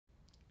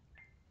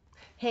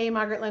Hey,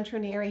 Margaret Lynch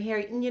Ranieri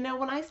here.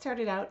 When I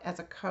started out as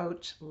a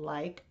coach,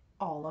 like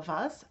all of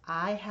us,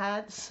 I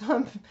had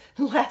some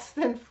less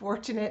than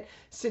fortunate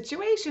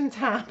situations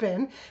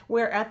happen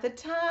where at the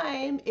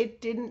time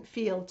it didn't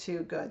feel too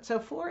good. So,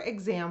 for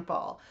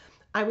example,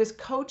 I was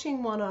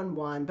coaching one on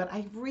one, but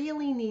I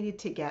really needed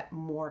to get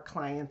more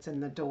clients in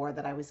the door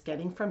that I was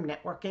getting from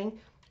networking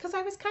because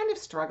I was kind of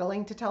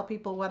struggling to tell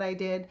people what I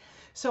did.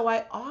 So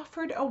I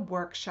offered a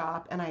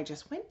workshop and I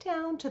just went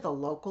down to the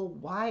local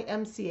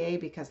YMCA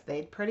because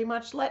they'd pretty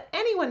much let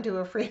anyone do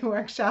a free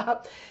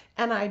workshop.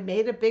 And I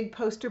made a big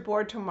poster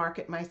board to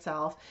market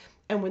myself.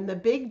 And when the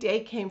big day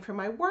came for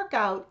my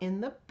workout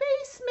in the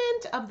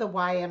basement of the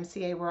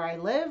YMCA where I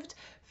lived,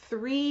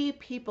 3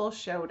 people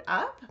showed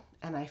up.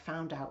 And I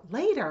found out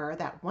later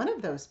that one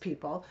of those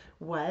people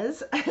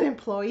was an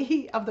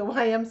employee of the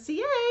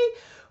YMCA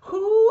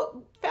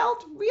who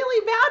felt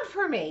really bad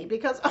for me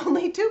because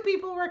only 2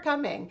 people were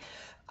coming.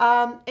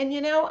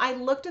 I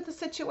looked at the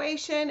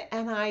situation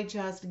and I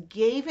just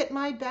gave it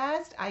my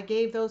best. I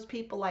gave those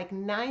people like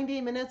 90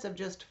 minutes of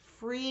just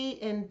free,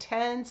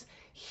 intense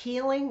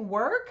healing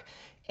work.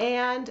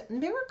 And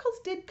miracles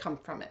did come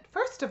from it.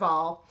 First of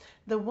all,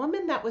 the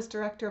woman that was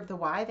director of the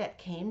Y that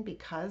came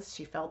because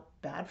she felt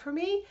bad for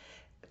me,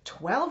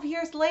 12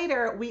 years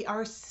later, we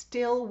are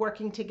still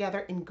working together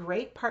in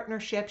great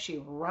partnership.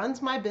 She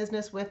runs my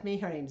business with me.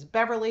 Her name's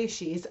Beverly.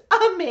 She's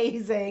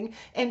amazing.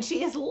 And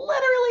she is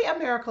literally a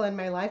miracle in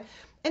my life.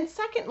 And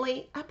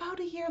secondly,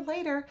 about a year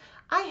later,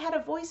 I had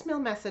a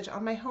voicemail message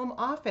on my home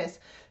office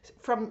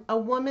from a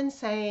woman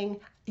saying,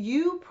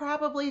 "You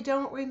probably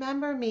don't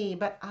remember me,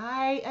 but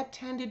I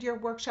attended your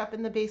workshop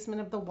in the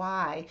basement of the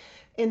Y.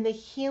 And the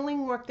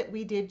healing work that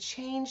we did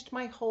changed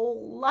my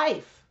whole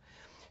life."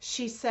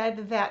 She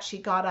said that she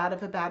got out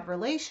of a bad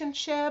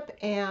relationship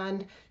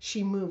and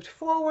she moved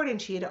forward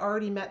and she had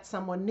already met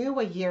someone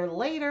new a year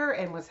later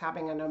and was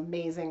having an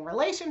amazing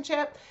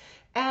relationship.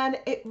 And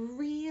it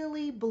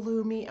really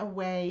blew me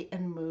away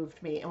and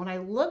moved me. And when I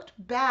looked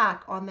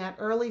back on that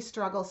early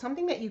struggle,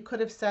 something that you could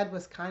have said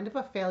was kind of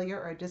a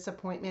failure or a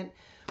disappointment,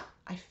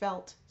 I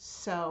felt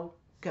so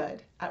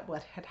good at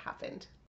what had happened.